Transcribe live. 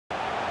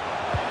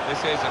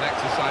This is an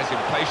exercise in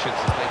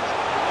patience.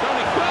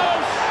 Tony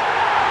close!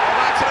 Oh,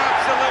 that's an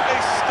absolutely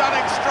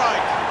stunning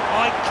strike.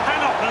 I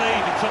cannot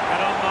believe he took that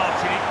on,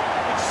 Martin.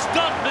 It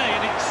stunned me,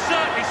 and it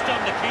certainly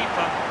stunned the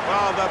keeper.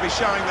 Well, they'll be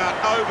showing that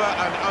over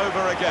and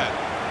over again.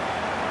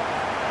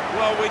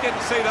 Well, we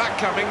didn't see that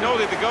coming,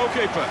 nor did the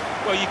goalkeeper.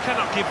 Well, you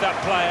cannot give that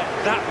player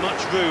that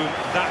much room,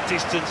 that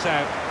distance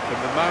out. From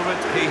the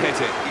moment he hit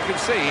it, you can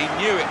see he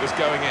knew it was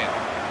going in.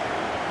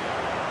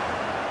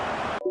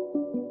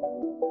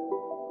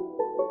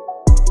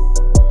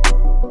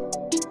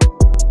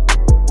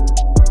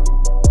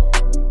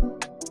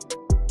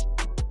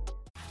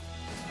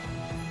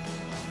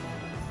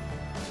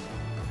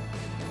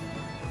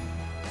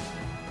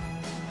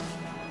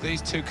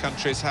 These two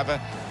countries have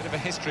a bit of a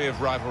history of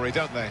rivalry,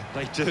 don't they?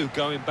 They do,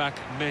 going back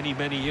many,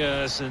 many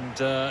years,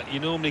 and you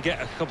normally get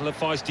a couple of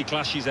feisty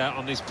clashes out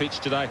on this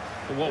pitch today.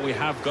 But what we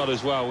have got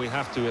as well, we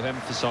have to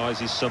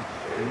emphasise, is some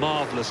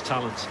marvellous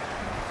talent.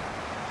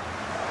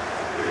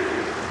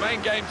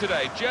 Main game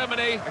today,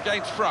 Germany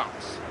against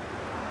France.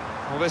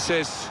 Well, this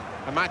is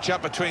a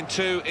match-up between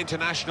two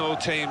international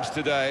teams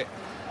today.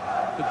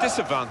 The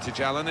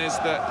disadvantage, Alan, is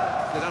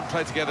that they don't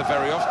play together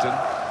very often.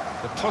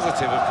 The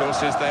positive, of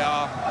course, is they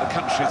are the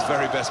country's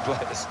very best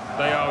players.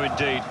 They are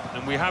indeed,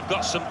 and we have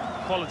got some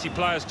quality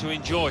players to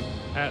enjoy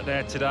out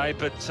there today,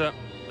 but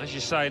as you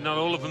say, not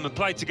all of them have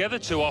played together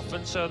too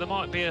often, so there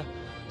might be a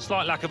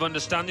slight lack of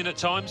understanding at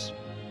times.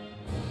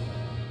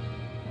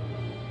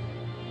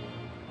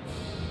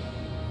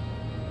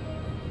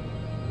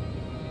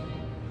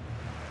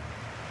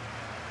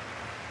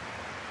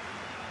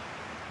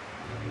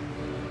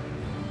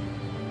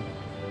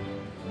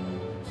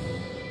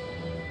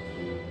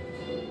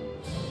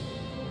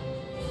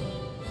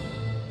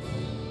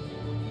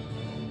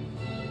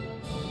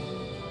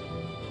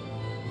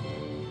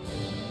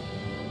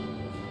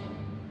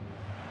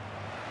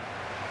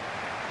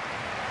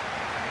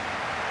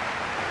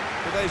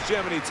 Today's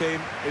Germany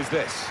team is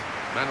this.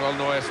 Manuel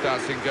Neuer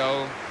starts in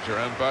goal.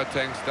 Jerome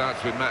Boateng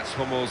starts with Mats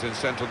Hummels in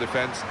central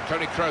defence.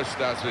 Toni Kroos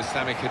starts with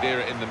Sami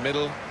Khedira in the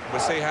middle. We'll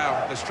see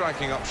how the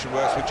striking option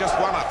works with just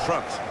one up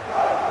front.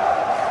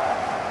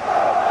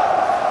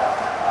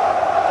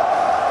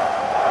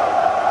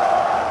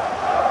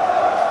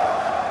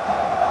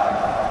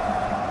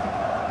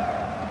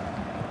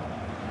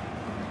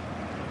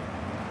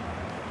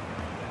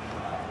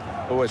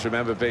 Always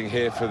remember being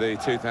here for the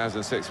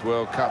 2006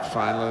 World Cup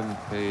final and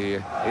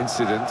the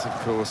incident, of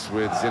course,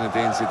 with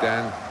Zinedine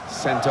Zidane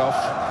sent off,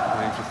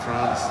 playing for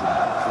France,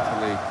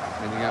 Italy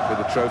ending up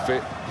with a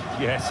trophy.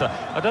 Yes,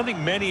 I don't think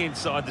many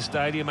inside the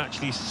stadium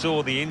actually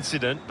saw the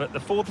incident, but the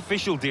fourth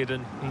official did,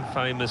 and he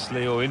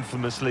famously or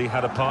infamously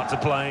had a part to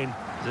play in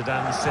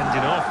Zidane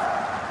sending off.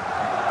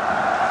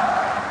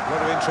 A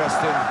lot of interest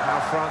in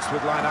how France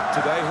would line up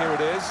today. Here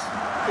it is.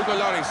 Hugo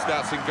Lloris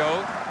starts in goal.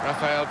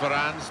 Raphael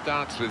Varane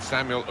starts with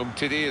Samuel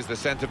Umtiti as the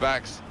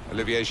centre-backs.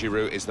 Olivier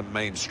Giroud is the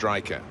main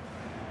striker.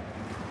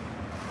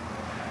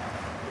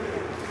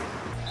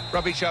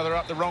 Rub each other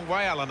up the wrong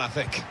way, Alan, I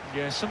think.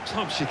 Yeah,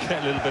 sometimes you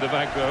get a little bit of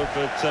aggro,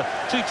 but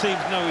two teams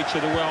know each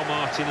other well,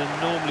 Martin,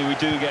 and normally we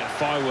do get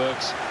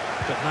fireworks.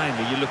 But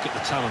mainly you look at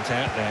the talent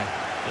out there,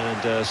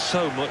 and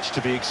so much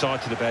to be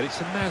excited about.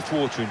 It's a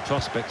mouth-watering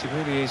prospect, it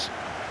really is.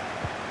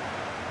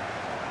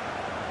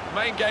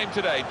 Main game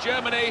today,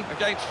 Germany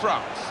against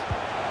France.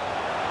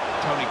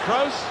 Toni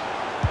Kroos.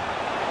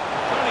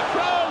 Toni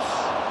Kroos!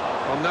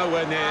 Well,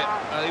 nowhere near.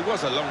 He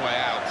was a long way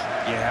out.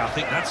 Yeah, I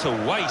think that's a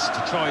waste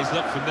to try his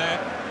luck from there.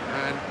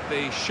 And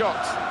the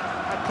shot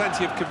had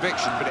plenty of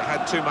conviction, but it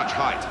had too much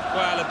height.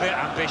 Well, a bit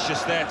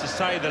ambitious there, to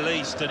say the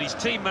least. And his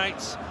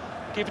teammates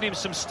giving him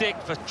some stick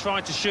for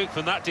trying to shoot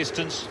from that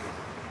distance.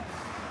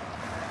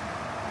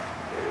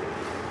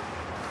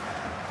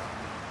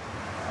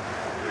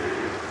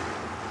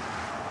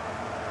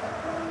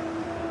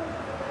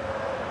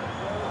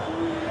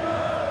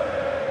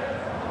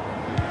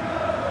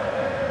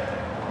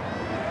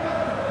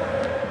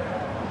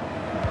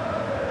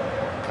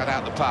 Cut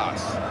out the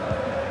pass.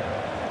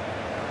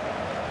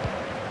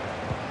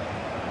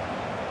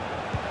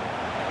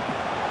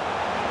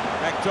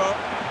 Hector.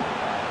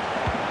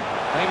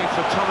 Aiming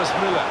for Thomas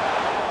Müller.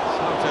 It's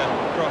not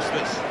a cross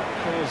that's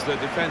caused the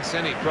defence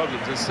any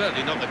problems, and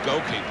certainly not the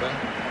goalkeeper.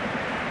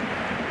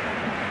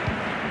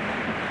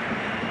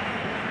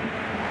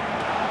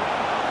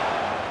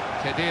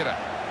 Khedira.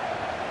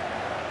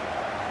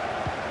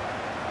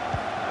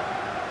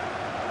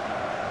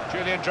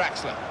 Julian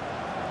Draxler.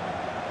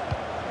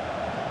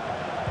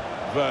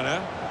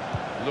 Werner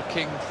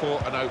looking for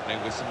an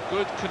opening with some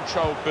good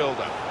controlled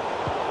build-up.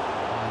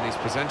 And he's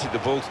presented the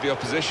ball to the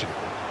opposition.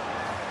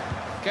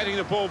 Getting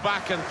the ball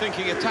back and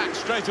thinking attack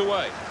straight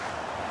away.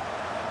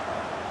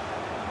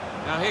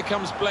 Now here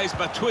comes Blaise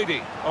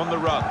Matuidi on the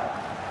run.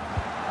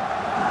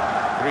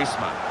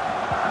 Griezmann.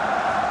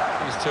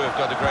 These two have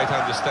got a great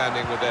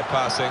understanding with their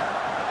passing.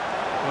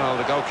 Well,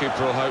 the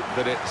goalkeeper will hope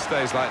that it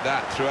stays like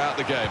that throughout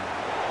the game.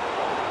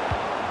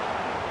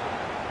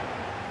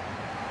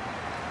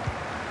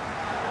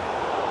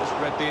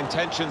 Read the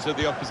intentions of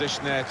the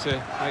opposition there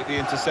to make the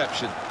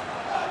interception.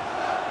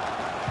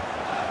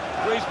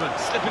 Griezmann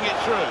slipping it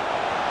through.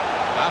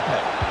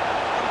 Mbappe!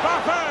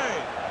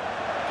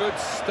 Good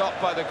stop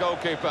by the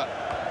goalkeeper.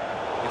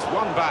 It's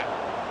one back.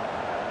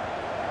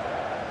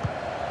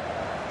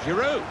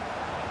 Giroud.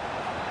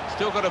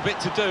 Still got a bit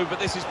to do, but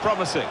this is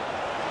promising.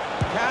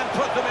 Can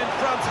put them in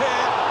front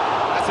here.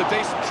 That's a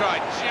decent try,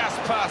 just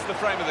past the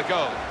frame of the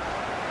goal.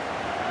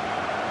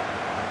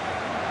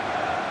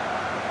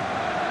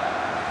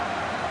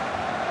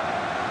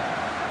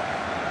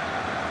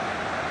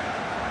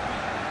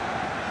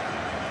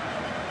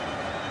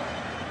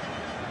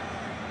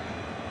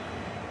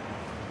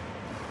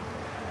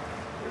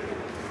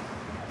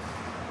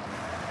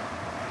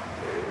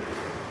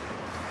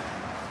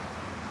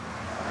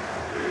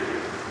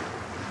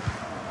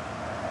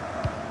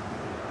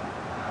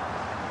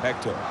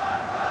 Hector.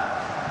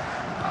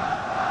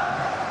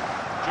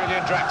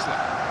 Julian Draxler.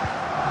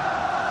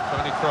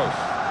 Toni Kroos.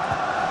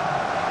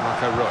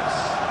 Marco Reus.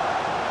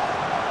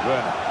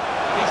 Werner.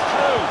 He's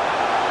through.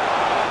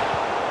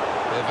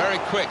 They're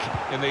very quick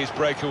in these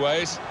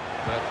breakaways,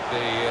 but the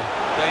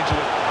danger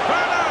was...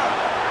 Werner!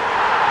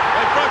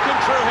 They've broken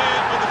through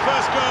here with the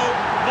first goal.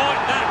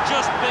 Might that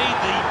just be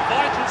the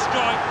vital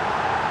strike?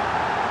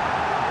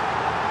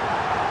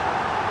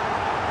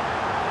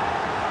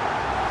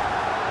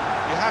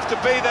 You have to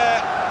be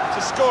there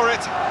to score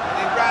it, and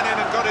he ran in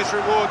and got his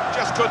reward,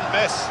 just couldn't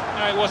miss.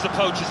 No, it was the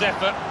poacher's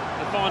effort.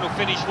 The final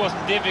finish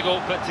wasn't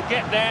difficult, but to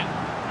get there,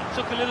 it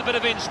took a little bit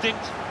of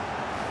instinct.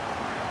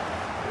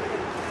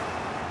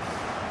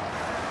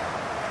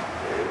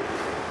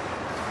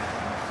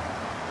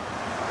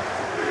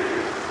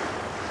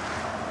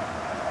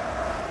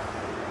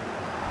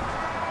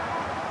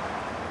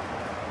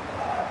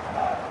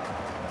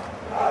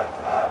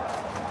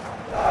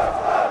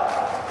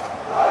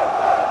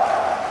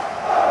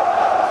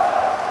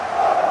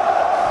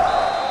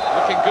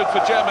 Good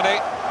for Germany.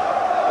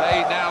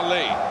 They now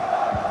lead.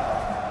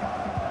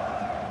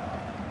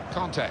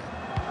 Conte.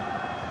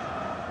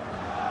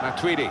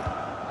 Matuidi.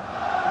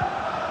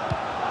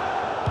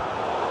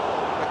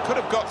 They could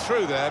have got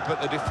through there,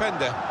 but the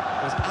defender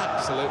was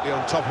absolutely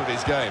on top of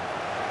his game.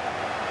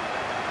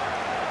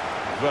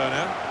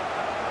 Werner.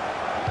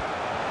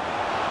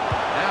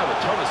 Now the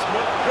Thomas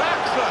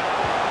Draxler.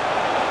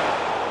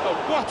 Oh,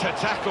 what a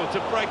tackle to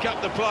break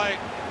up the play.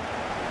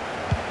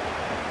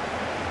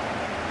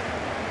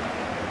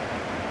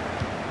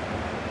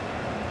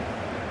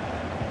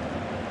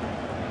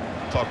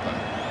 Pogba.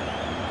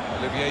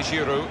 Olivier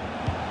Giroud.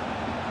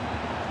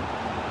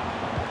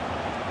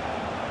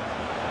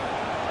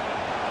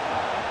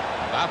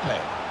 Mbappe.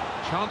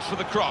 Chance for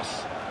the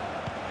cross.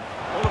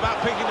 All about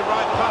picking the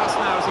right pass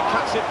now as he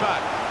cuts it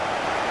back.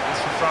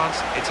 As for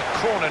France, it's a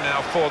corner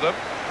now for them.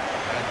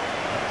 An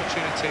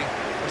opportunity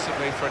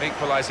possibly for an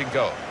equalising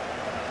goal.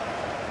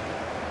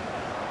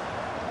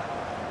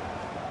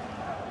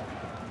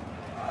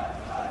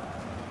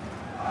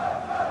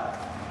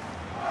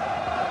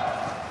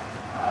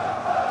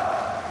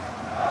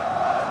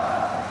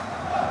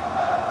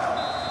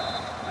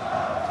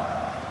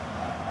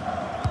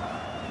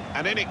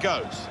 And in it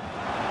goes.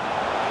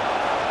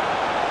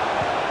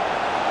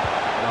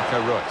 Marco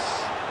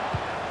Reus.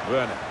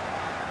 Werner.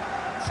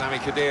 Sami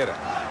Khedira.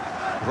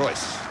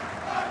 Reus.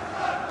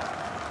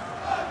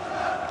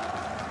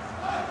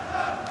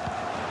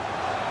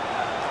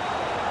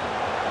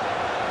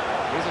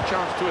 Here's a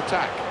chance to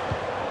attack.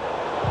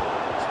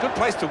 It's a good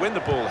place to win the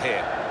ball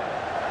here.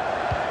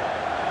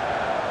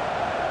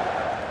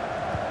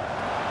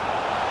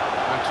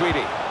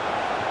 Matuidi.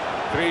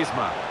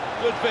 Griezmann.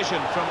 Good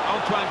vision from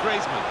Antoine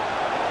Griezmann.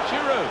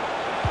 Giroud.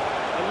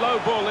 A low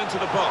ball into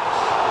the box.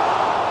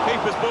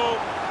 Keeper's ball,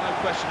 no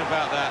question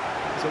about that.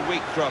 It's a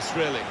weak cross,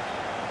 really.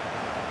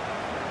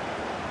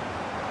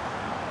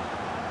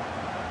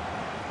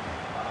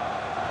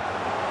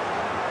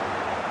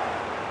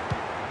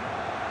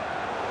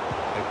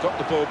 They've got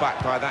the ball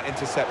back by that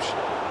interception.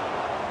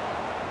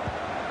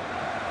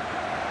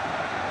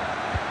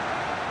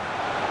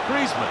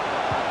 Griezmann.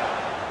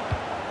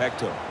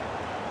 Hector.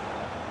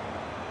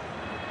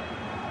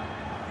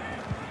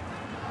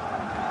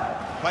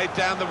 Played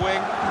down the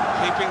wing,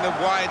 keeping the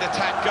wide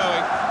attack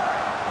going.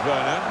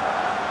 Werner.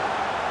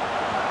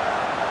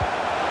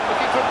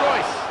 Looking for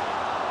Reus.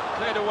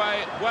 Cleared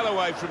away, well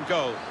away from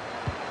goal.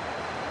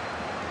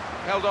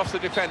 Held off the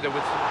defender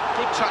with some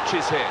good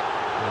touches here.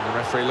 And the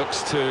referee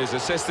looks to his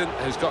assistant,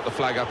 who's got the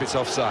flag up, it's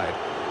offside.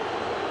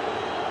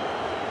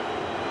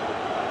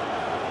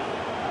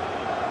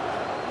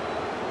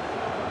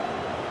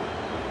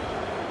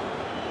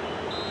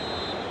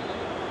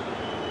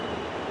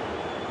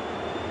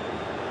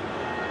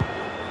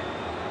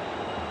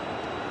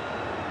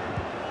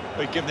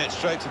 We've given it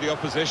straight to the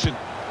opposition.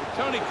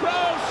 Toni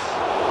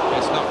Kroos!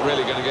 It's not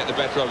really going to get the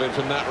better of him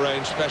from that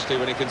range, especially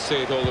when he can see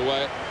it all the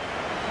way.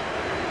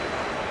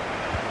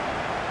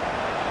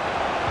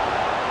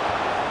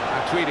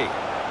 Matuidi.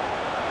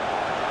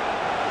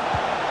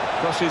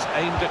 Crosses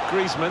aimed at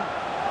Griezmann.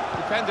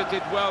 Defender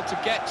did well to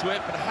get to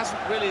it, but hasn't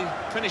really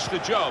finished the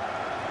job.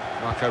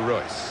 Marco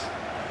Reus.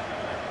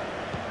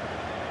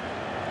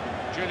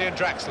 Julian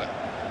Draxler.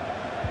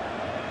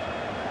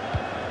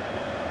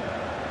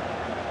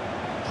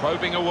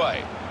 Probing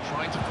away,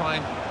 trying to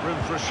find room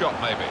for a shot,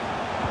 maybe.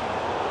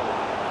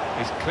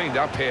 He's cleaned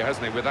up here,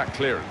 hasn't he, with that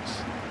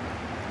clearance?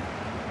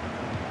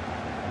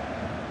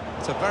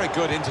 It's a very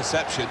good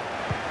interception.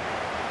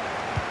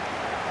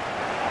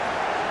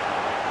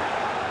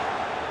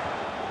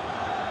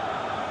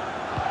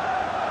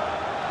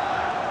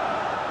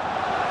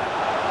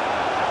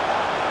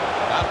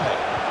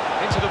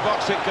 Into the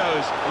box it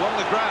goes, along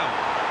the ground.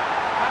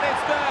 And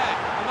it's there,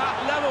 and that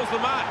levels the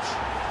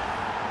match.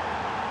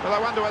 Well, I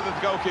wonder whether the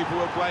goalkeeper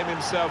will blame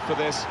himself for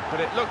this,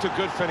 but it looked a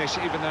good finish,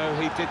 even though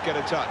he did get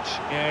a touch.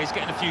 Yeah, he's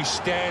getting a few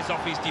stares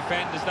off his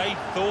defenders. They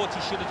thought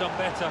he should have done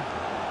better.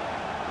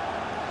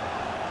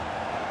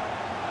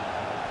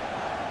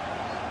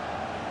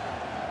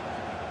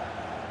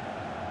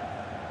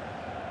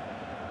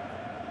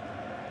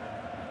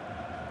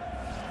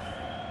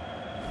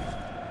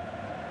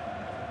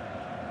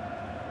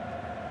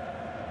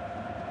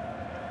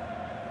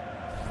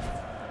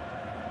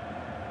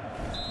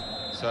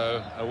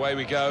 So away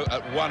we go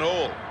at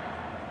 1-1.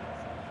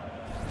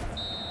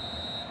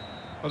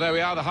 Well, there we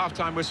are. The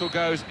half-time whistle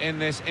goes in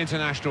this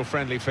international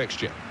friendly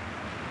fixture.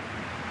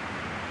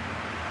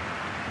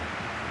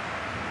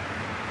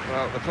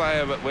 Well, the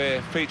player that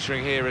we're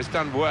featuring here has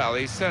done well.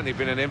 He's certainly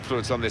been an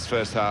influence on this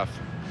first half.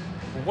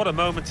 Well, what a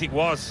moment it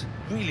was.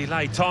 Really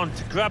late on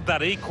to grab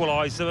that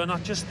equaliser, and I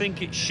just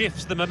think it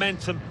shifts the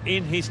momentum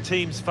in his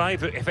team's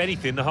favour. If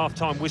anything, the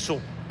half-time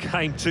whistle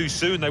came too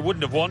soon. They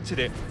wouldn't have wanted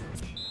it.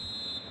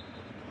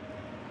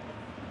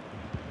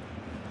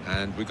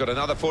 And we've got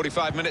another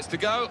 45 minutes to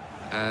go,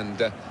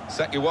 and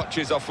set your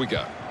watches, off we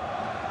go.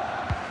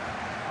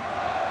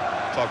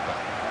 Pogba.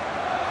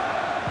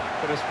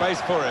 Bit of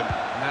space for him,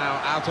 now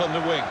out on the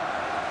wing.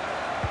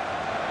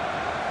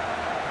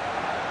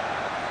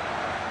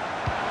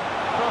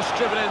 Cross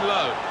driven in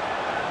low.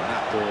 And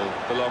that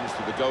ball belongs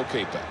to the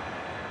goalkeeper.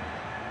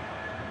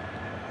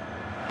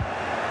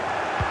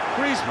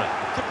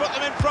 Griezmann to put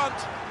them in front.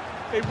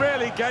 He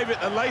really gave it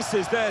the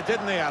laces there,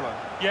 didn't he, Alan?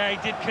 Yeah, he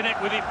did connect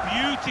with it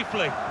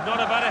beautifully. Not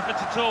a bad effort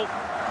at all.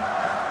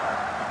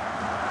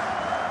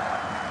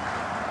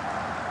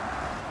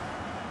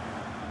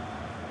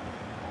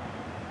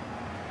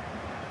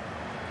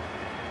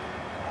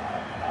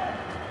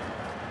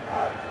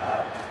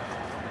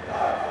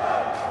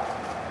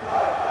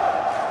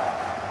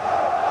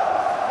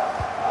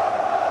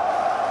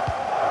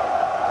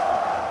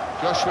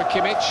 Joshua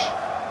Kimmich.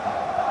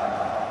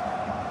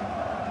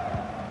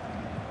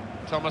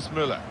 Thomas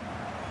Müller.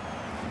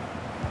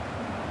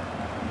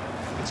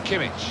 It's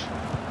Kimmich.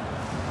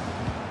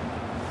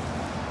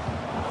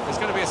 There's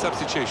going to be a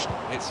substitution.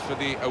 It's for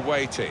the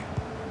away team.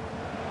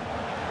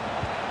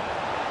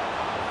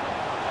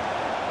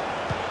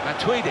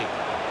 Matuidi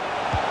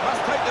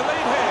must take the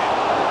lead here.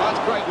 Well,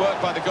 that's great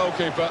work by the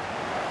goalkeeper.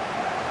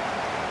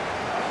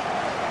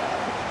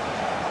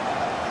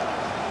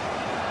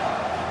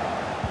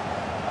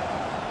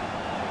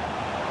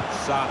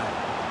 Sane.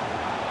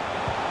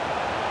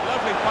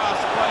 Lovely pass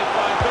played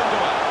by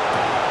Gundogan.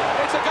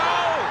 It's a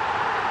goal!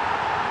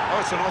 Oh,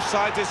 it's an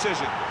offside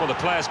decision. Well, the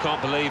players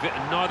can't believe it,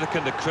 and neither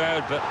can the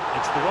crowd, but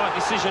it's the right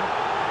decision.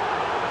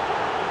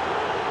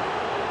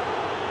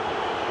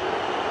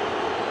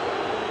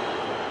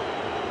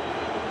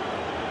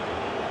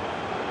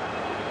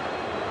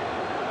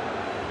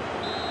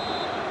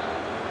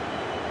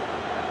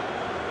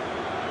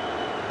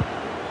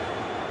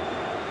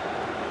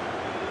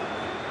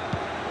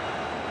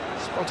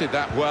 Spotted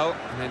that well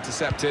and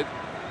intercepted.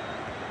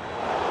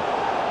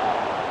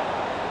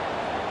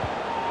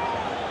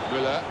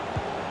 Müller.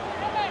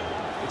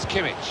 It's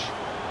Kimmich.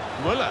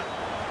 Müller.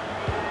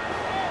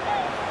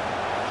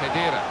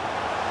 Khedira.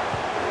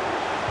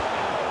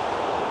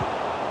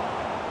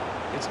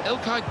 It's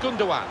İlkay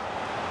Gundogan.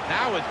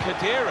 Now with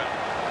Khedira.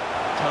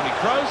 Toni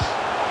Kroos.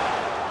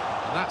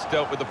 And that's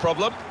dealt with the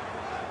problem.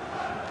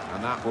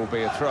 And that will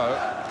be a throw.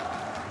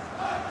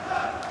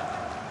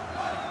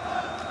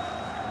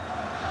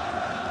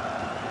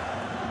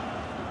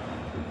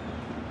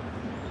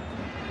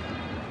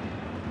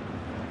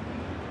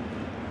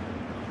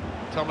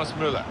 Thomas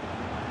Müller.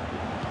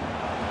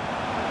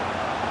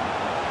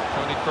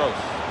 Toni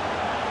Kroos.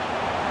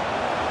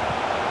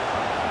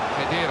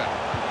 Khedira.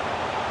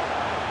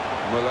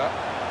 Müller.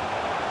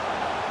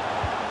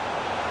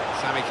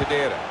 Sami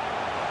Khedira.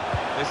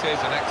 This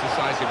is an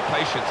exercise in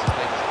patience.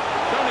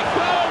 Toni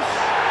Kroos!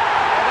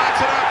 Oh,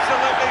 that's an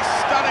absolutely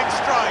stunning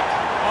strike.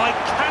 I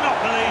cannot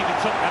believe he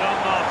took that on,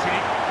 Martin.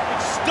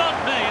 It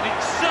stunned me, and it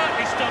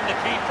certainly stunned the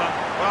keeper.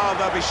 Well,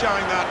 they'll be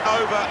showing that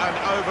over and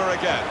over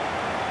again.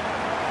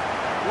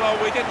 Well,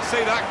 we didn't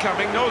see that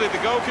coming, nor did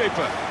the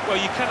goalkeeper.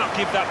 Well, you cannot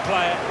give that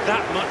player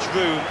that much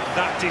room,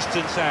 that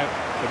distance out.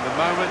 From the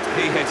moment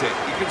he hit it,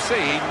 you can see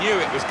he knew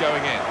it was going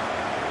in.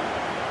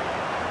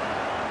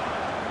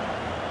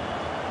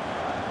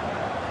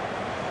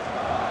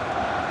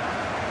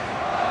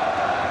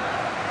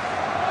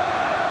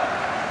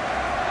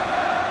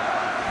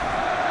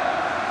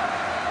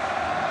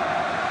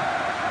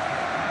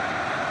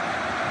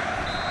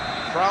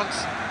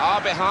 France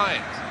are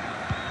behind.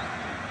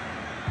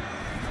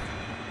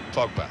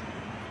 Pogba.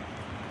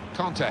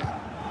 Conte.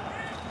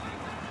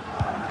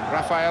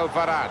 Rafael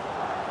Varane.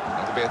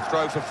 That'll be a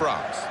throw for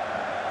France.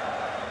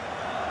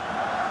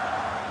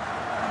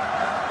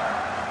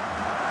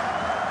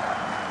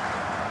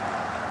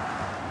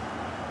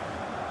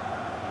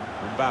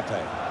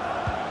 Mbappe.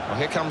 Well,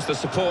 here comes the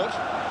support.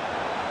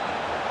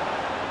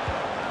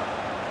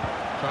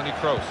 Toni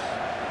Kroos.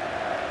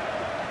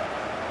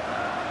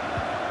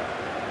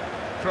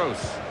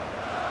 Kroos.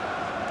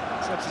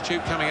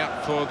 Substitute coming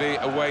up for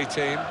the away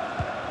team.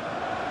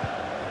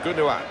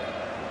 Gundogan.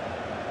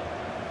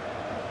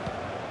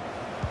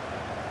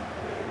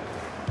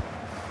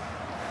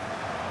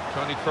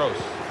 Toni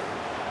Kroos.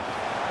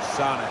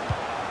 Sane.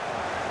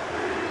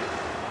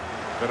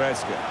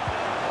 Goretzka.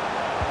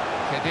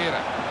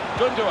 Khedira.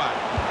 Gundogan.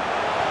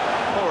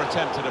 Poor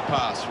attempt at a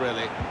pass,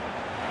 really.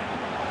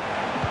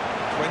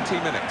 20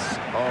 minutes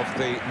of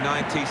the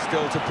 90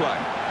 still to play.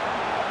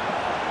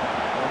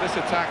 Well, this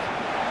attack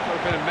got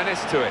a bit of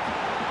menace to it.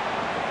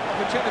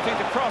 Opportunity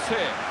to cross here.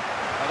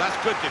 Oh, that's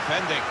good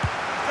defending.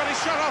 He's got his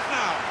shot off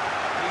now.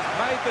 He's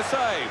made the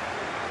save.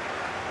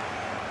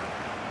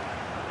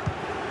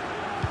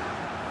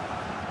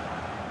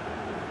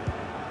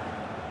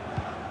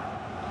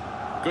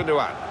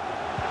 Gundogan.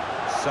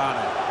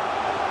 Sane.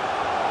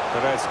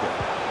 Goretzka.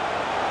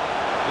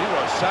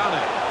 Leroy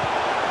Sane.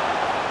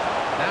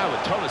 Now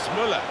with Thomas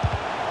Müller.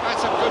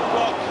 That's a good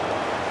block.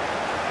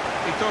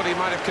 He thought he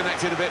might have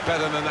connected a bit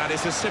better than that.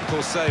 It's a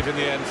simple save in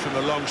the end from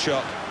the long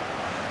shot.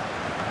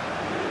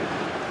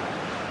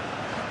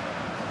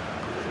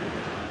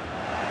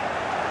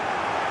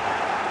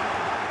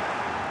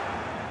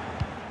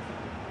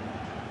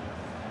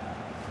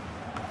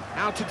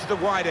 Out into the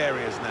wide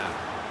areas now.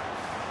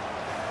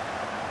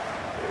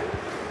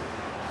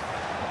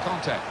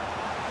 Conte.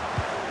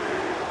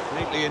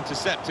 Neatly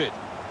intercepted.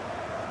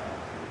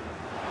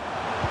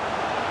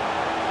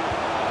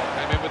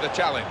 Came in with a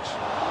challenge.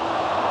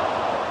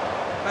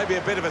 Maybe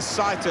a bit of a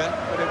sighter,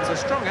 but it was a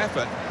strong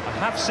effort. I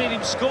have seen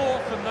him score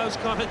from those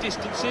kind of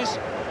distances.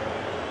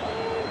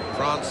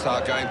 France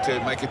are going to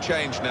make a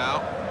change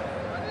now.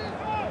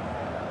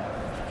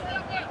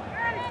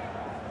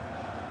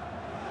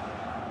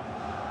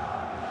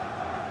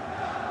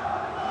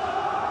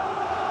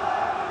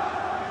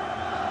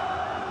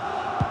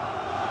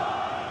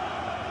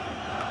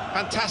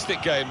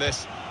 Fantastic game,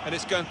 this, and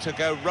it's going to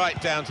go right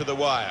down to the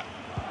wire.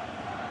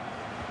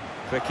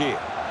 Fekir.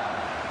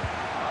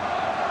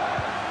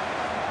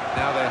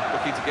 Now they're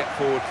looking to get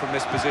forward from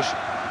this position.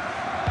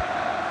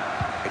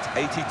 It's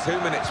 82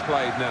 minutes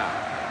played now.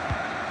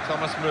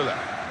 Thomas Müller.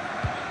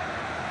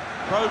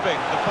 Probing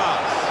the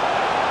pass.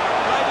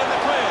 Played in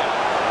the clear.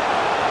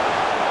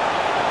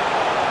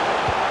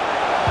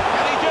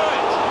 Can he do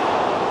it?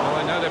 Well,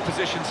 they know their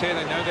positions here,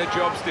 they know their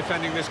jobs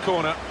defending this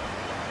corner.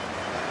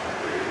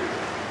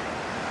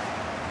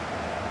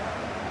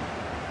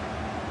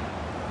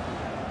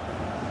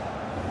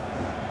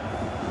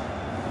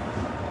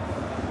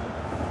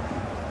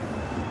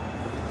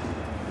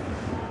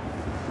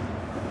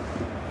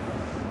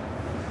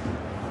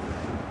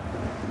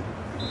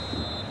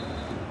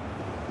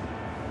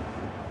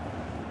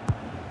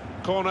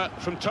 Corner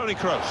from Toni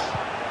Kroos.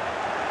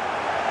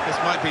 This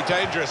might be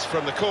dangerous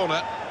from the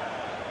corner.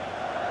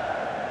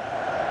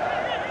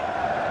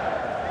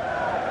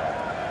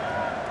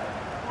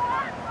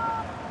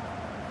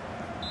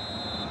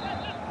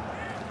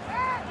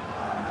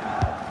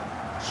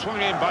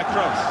 Swung in by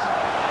Kroos.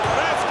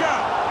 Goretzka!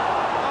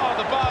 Oh,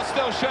 the bar's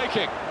still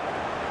shaking.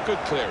 Good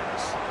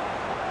clearance.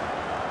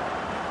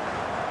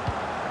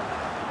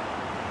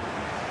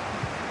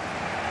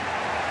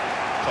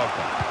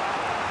 Pogba.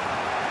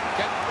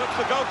 Looks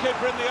the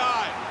goalkeeper in the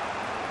eye.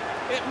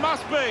 It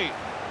must be.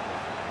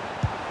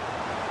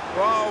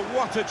 Oh,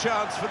 what a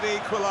chance for the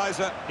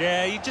equaliser.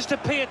 Yeah, he just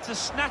appeared to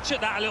snatch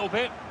at that a little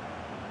bit.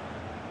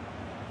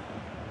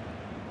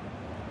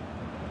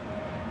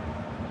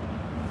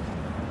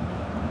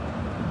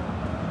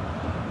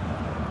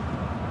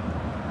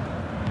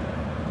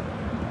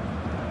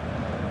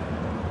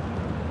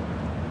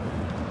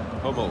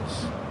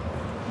 Hummels.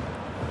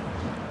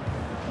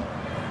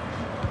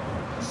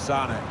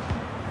 Sane.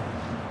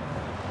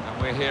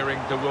 We're hearing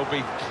there will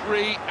be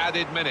 3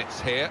 added minutes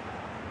here.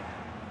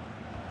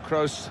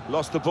 Kroos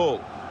lost the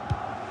ball.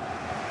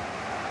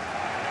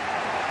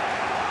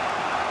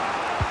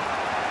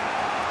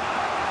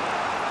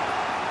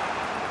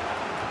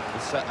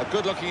 It's a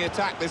good-looking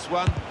attack, this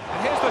one.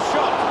 And here's the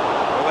shot.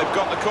 Well, they've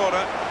got the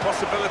corner.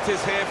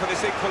 Possibilities here for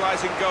this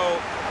equalising goal.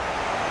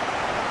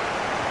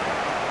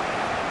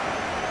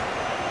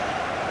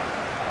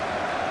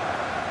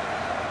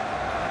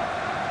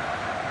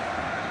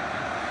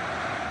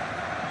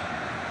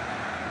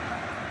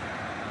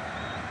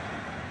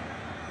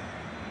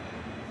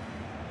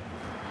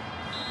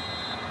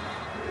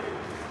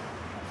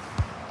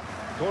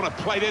 Corner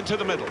played into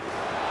the middle.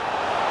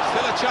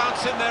 Still a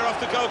chance in there off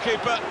the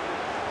goalkeeper.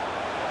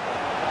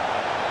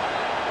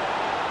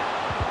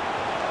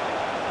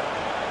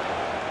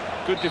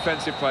 Good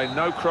defensive play,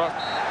 no cross.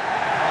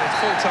 Well, it's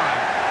full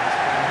time. It's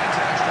been an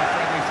international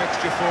friendly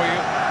fixture for you.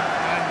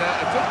 And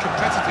a good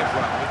competitive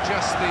one with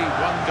just the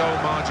one-goal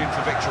margin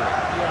for victory.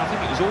 Yeah, I think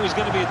it was always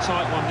going to be a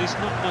tight one. There's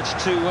not much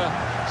to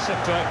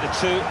separate the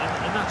two,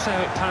 and that's how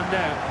it panned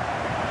out.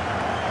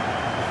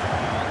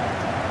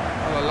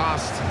 Well, the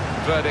last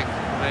verdict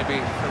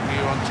maybe from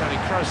you on Toni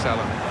Kroos,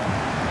 Alan.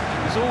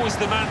 He was always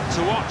the man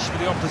to watch for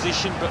the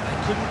opposition, but they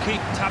couldn't keep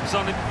tabs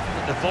on him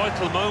at the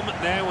vital moment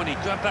there when he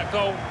grabbed that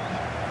goal.